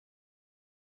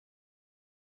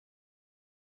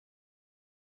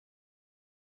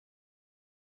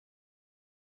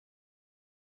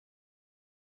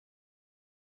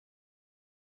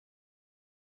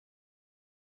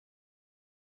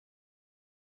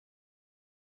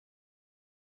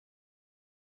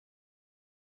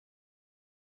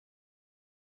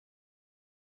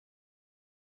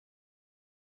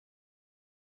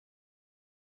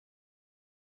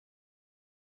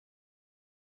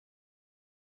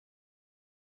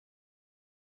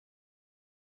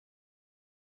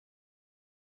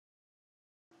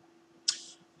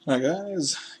Hi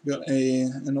guys, got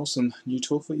an awesome new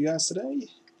tool for you guys today.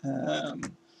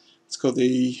 It's called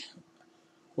the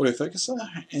autofocuser,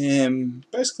 and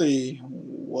basically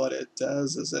what it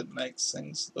does is it makes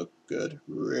things look good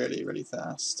really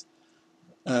fast,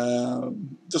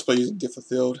 just by using depth of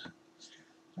field.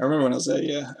 I remember when I was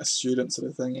a student sort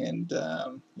of thing, and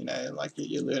you know, like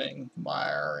you're learning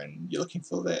Maya and you're looking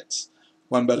for that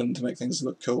one button to make things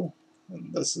look cool.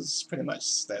 And this is pretty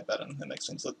much that button that makes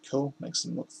things look cool, makes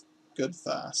them look good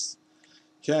fast.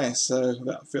 Okay, so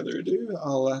without further ado,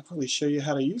 I'll quickly show you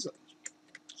how to use it.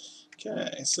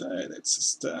 Okay, so let's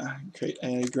just create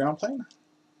a ground plane,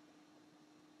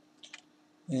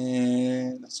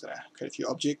 and I'm just going to create a few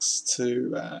objects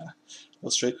to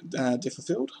illustrate depth of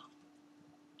field.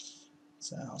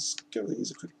 So I'll just give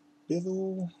these a quick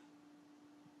bevel.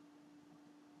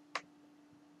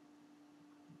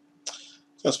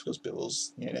 Just because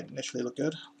bevels, you know, naturally look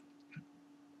good.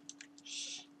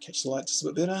 Catch the light just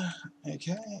a bit better.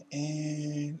 Okay,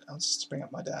 and I'll just bring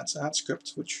up my dad's art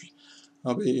script, which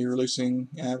I'll be releasing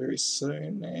very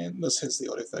soon, and this has the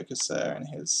autofocus there and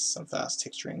has some fast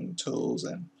texturing tools,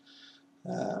 and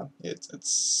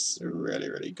it's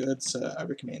really good, so I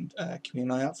recommend keeping an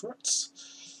eye out for it.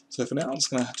 So for now I'm just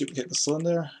going to duplicate the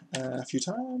cylinder a few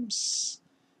times,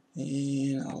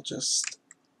 and I'll just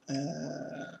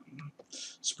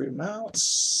spread them out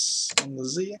on the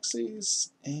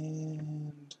z-axis,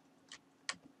 and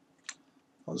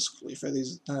I'll just quickly throw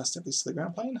these, step these to the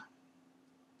ground plane.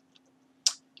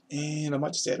 And I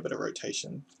might just add a bit of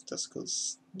rotation, just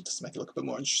to make it look a bit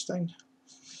more interesting.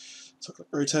 So I'll click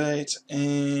rotate,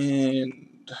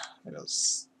 and I'll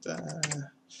just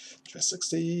try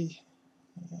 60,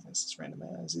 and let's just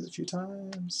randomize these a few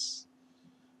times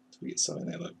until we get something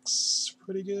that looks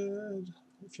pretty good.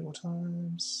 A few more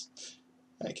times.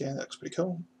 Okay, that looks pretty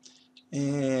cool.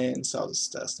 And so I'll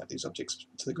just snap these objects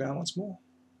to the ground once more.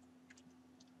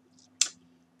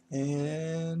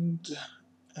 And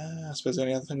I suppose the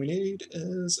only other thing we need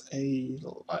is a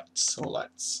light or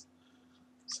lights.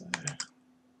 So let's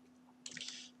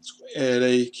add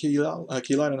a key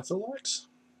light and a fill light.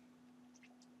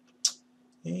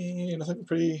 And I think we're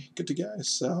pretty good to go,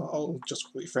 so I'll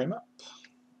just quickly frame up.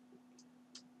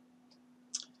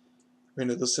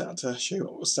 Render this out to show you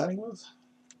what we're starting with.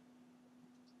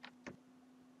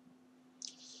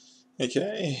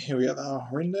 Okay, here we have our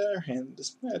render, and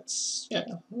it's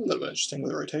a little bit interesting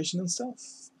with the rotation and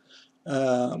stuff.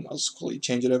 I'll just quickly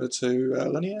change it over to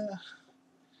linear,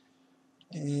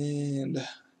 and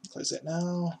close that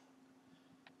now.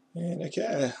 And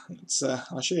okay,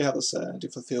 I'll show you how this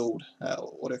depth of field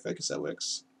autofocus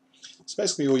works. So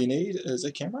basically all you need is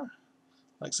a camera,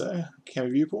 like so,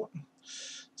 camera viewport.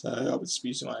 So I would just be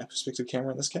using my perspective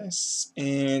camera in this case,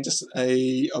 and just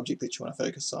a object that you want to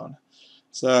focus on.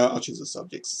 So I'll choose this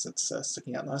object since it's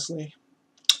sticking out nicely.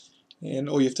 And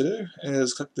all you have to do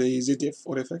is click the ZDF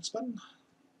autofocus button,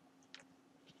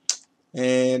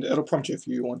 and it'll prompt you if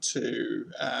you want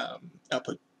to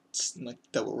output like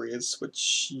double res,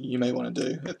 which you may want to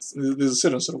do. There's a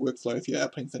certain sort of workflow if you're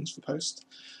outputting things for post.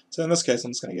 So in this case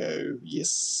I'm just going to go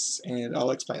yes, and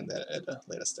I'll explain that at a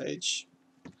later stage.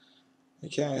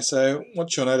 Okay, so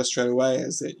what you'll notice straight away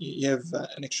is that you have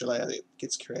an extra layer that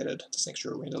gets created, just an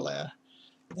extra render layer,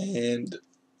 and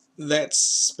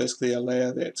that's basically a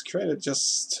layer that's created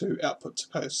just to output to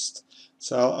post.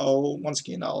 So once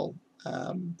again I'll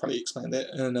probably explain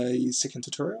that in a second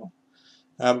tutorial.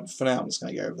 For now I'm just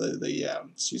going to go over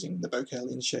just using the Bokeh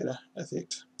Lens Shader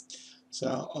effect.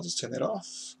 So I'll just turn that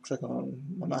off, click on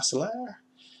my master layer,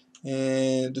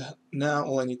 and now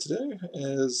all I need to do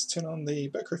is turn on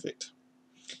the bokeh effect.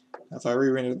 If I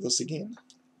re-render this again.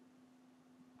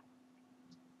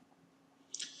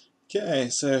 Okay,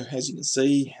 so as you can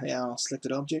see, our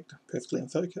selected object perfectly in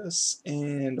focus,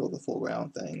 and all the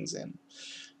foreground things and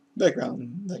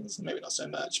background things, maybe not so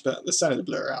much, but they're starting to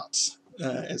blur out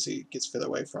as it gets further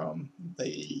away from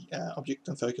the object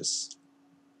in focus.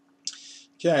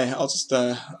 Okay, I'll just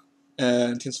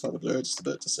intensify the blur just a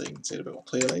bit so you can see it a bit more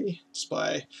clearly, just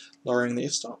by lowering the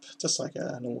f-stop, just like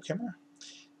a normal camera.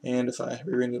 And if I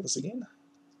re-render this again.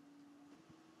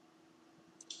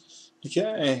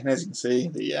 Okay, and as you can see,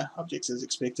 the objects as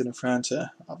expected in front are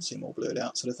obviously more blurred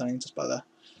out sort of thing, just by the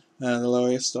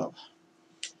lower f-stop.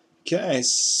 Okay,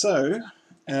 so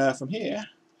from here,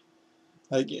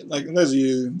 like those of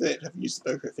you that have used the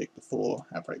bokeh effect before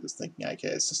are probably just thinking, okay,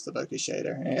 it's just the bokeh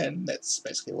shader, and that's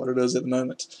basically what it is at the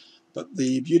moment. But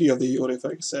the beauty of the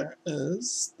autofocuser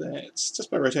is that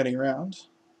just by rotating around,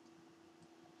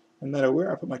 no matter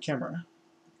where I put my camera,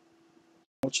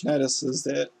 what you notice is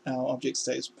that our object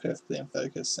stays perfectly in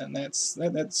focus, and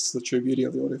that's the true beauty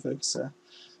of the autofocuser.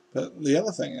 But the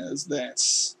other thing is that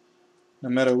no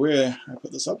matter where I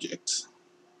put this object,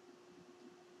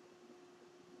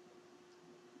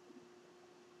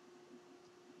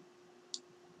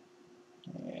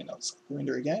 and I'll just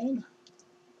render again.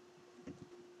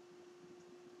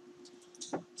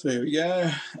 So here we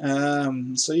go.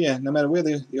 So yeah, no matter where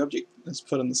the object is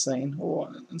put in the scene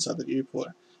or inside the viewport,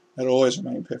 it'll always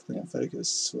remain perfectly in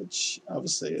focus, which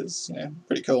obviously is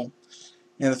pretty cool.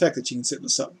 And the fact that you can set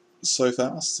this up so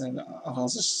fast, and I'll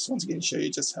just once again show you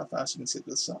just how fast you can set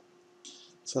this up.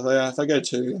 So if I go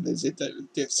to the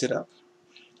Z-depth setup,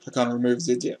 click on remove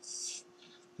Z-depth,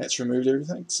 that's removed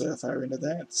everything. So if I render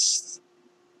that, as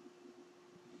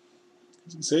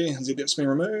you can see, Z-depth's been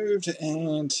removed,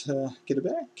 and get it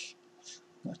back,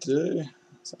 what I have to do,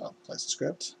 so I'll place the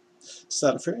script,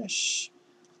 start afresh,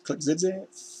 click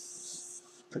Z-depth,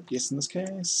 click yes in this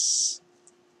case,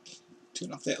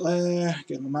 turn off that layer,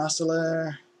 go to my master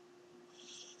layer,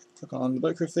 click on the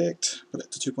bokeh effect, put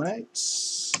it to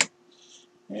 2.8,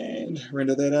 and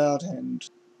render that out, and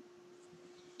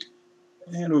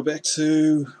we're back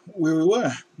to where we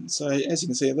were. So as you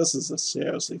can see, this is a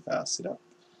seriously fast setup.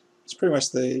 It's pretty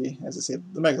much the, as I said,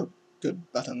 the make look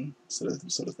good button sort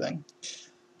of thing.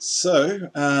 So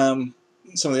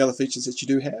some of the other features that you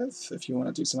do have, if you want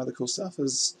to do some other cool stuff,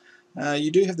 is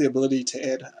you do have the ability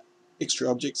to add extra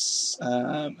objects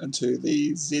into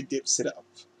the Z-depth setup.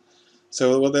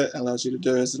 So what that allows you to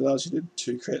do is it allows you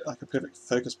to create like a perfect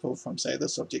focus pull from, say,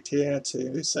 this object here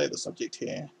to, say, this object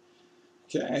here.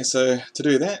 Okay, so to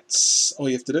do that, all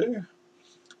you have to do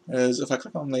is if I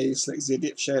click on the select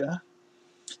Z-depth shader,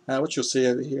 what you'll see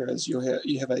over here is you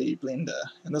have a blender,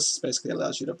 and this basically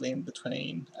allows you to blend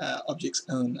between objects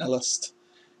in a list,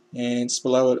 and just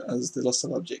below it is the list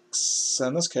of objects. So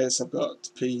in this case I've got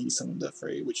P cylinder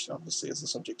 3, which obviously is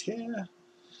this object here,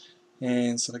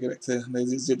 and so if I go back to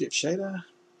the Z-depth shader,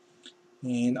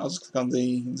 and I'll just click on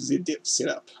the Z-depth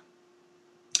setup.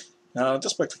 Now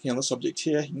just by clicking on this object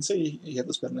here, you can see you have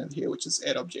this button over here which is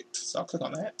add object, so I'll click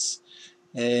on that,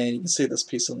 and you can see this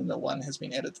P cylinder 1 has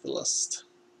been added to the list.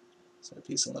 So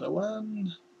P cylinder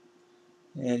 1,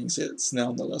 and you can see it's now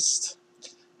on the list.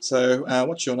 So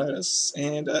what you'll notice,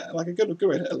 and like a good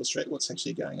way to illustrate what's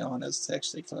actually going on, is to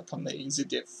actually click on the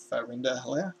Z-depth render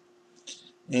layer,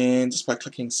 and just by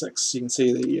clicking 6 you can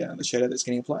see the shadow that's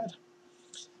getting applied.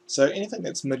 So anything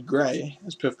that's mid-grey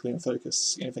is perfectly in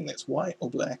focus, anything that's white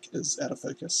or black is out of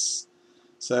focus.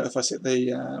 So if I set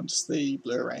the just the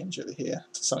blur range over here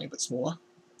to something a bit smaller,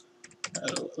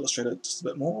 it'll illustrate it just a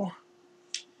bit more.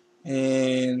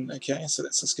 And okay, so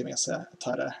that's just giving us a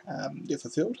tighter depth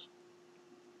of field.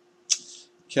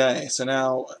 Okay, so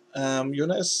now you'll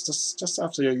notice just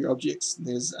after your objects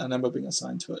there's a number being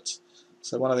assigned to it.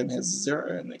 So one of them has 0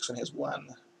 and the next one has 1.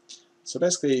 So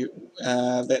basically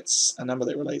that's a number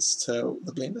that relates to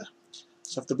the blender.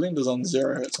 So if the blender's on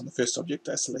 0, it's on the first object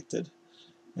I selected.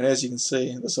 And as you can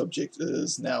see, this object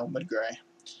is now mid-grey.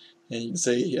 And you can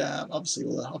see obviously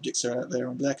all the objects that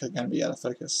are in black are going to be out of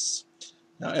focus.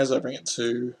 Now as I bring it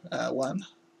to 1,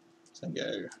 so I can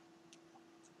go,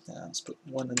 let's put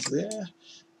 1 into there,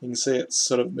 you can see it's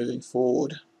sort of moving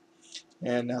forward,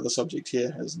 and now this object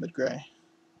here is mid-grey.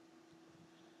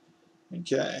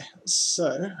 Okay,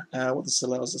 so what this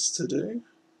allows us to do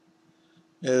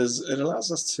is it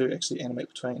allows us to actually animate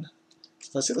between. So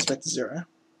if I set this back to 0,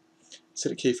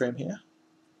 set a keyframe here,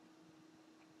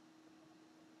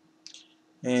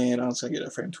 and I'm just going to get a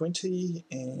frame 20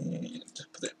 and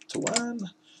put that to 1.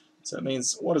 So it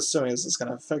means what it's doing is it's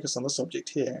going to focus on this object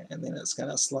here, and then it's going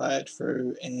to slide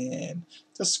through and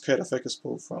just create a focus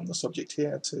pull from this object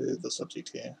here to this object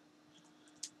here.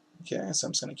 Okay, so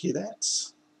I'm just going to key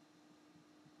that.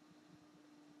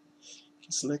 Key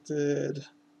selected,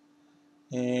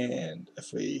 and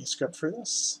if we scrub through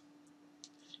this,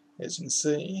 as you can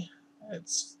see,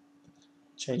 it's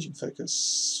changing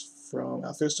focus from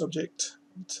our first object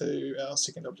to our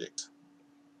second object.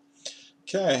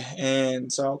 Okay,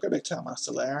 and so I'll go back to our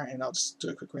master layer and I'll just do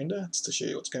a quick render just to show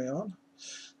you what's going on.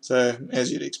 So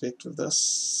as you'd expect with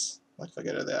this, like if I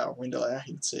go to our render layer,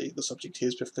 you can see this object here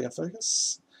is perfectly in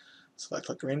focus. So if I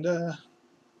click render,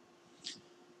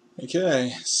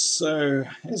 okay, so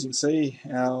as you can see,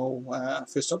 our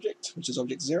first object, which is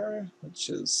object 0, which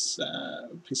is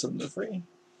P cylinder 3,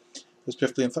 is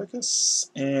perfectly in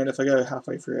focus. And if I go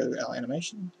halfway through our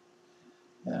animation,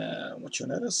 what you'll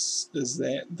notice is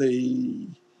that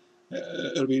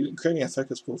it'll be creating a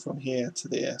focus pull from here to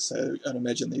there. So I'd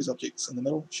imagine these objects in the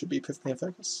middle should be perfectly in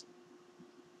focus.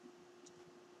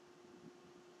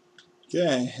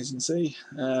 Okay, as you can see,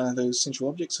 those central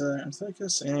objects are in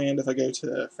focus, and if I go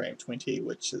to frame 20,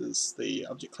 which is the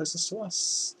object closest to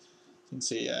us, You can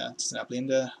see just in our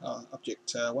blender,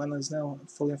 object 1 is now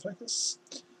fully in focus.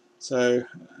 So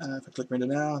if I click render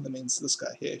now, that means this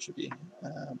guy here should be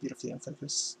beautifully in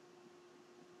focus.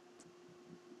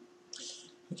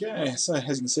 Okay, so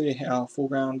as you can see, our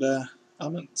foreground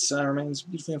element remains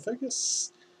beautifully in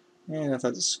focus. And if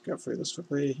I just go through this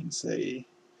quickly, you can see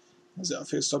there's our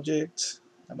first object,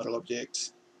 our middle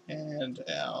object, and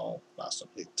our last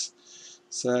object.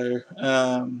 So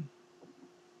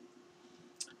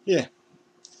yeah,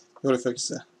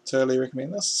 autofocus, totally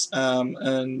recommend this.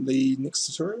 In the next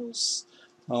tutorials,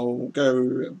 I'll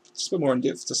go just a bit more in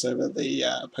depth just over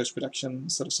the post-production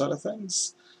sort of side of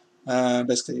things.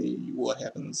 Basically, what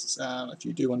happens if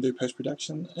you do want to do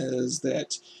post-production is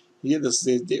that you get this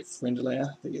Z-depth render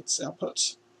layer that gets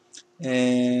output,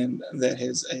 and that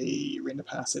has a render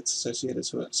pass that's associated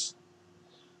to it.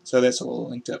 So that's all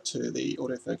linked up to the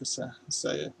autofocuser.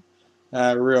 So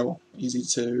real easy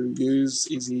to use,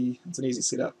 it's an easy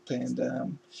setup,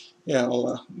 and yeah,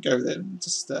 I'll go over that in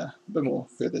just a bit more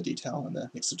further detail in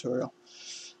the next tutorial.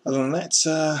 Other than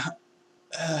that,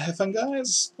 have fun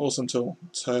guys, awesome tool,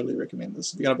 totally recommend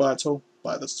this. If you're going to buy a tool,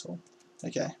 buy this tool.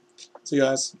 Okay, see you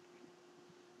guys.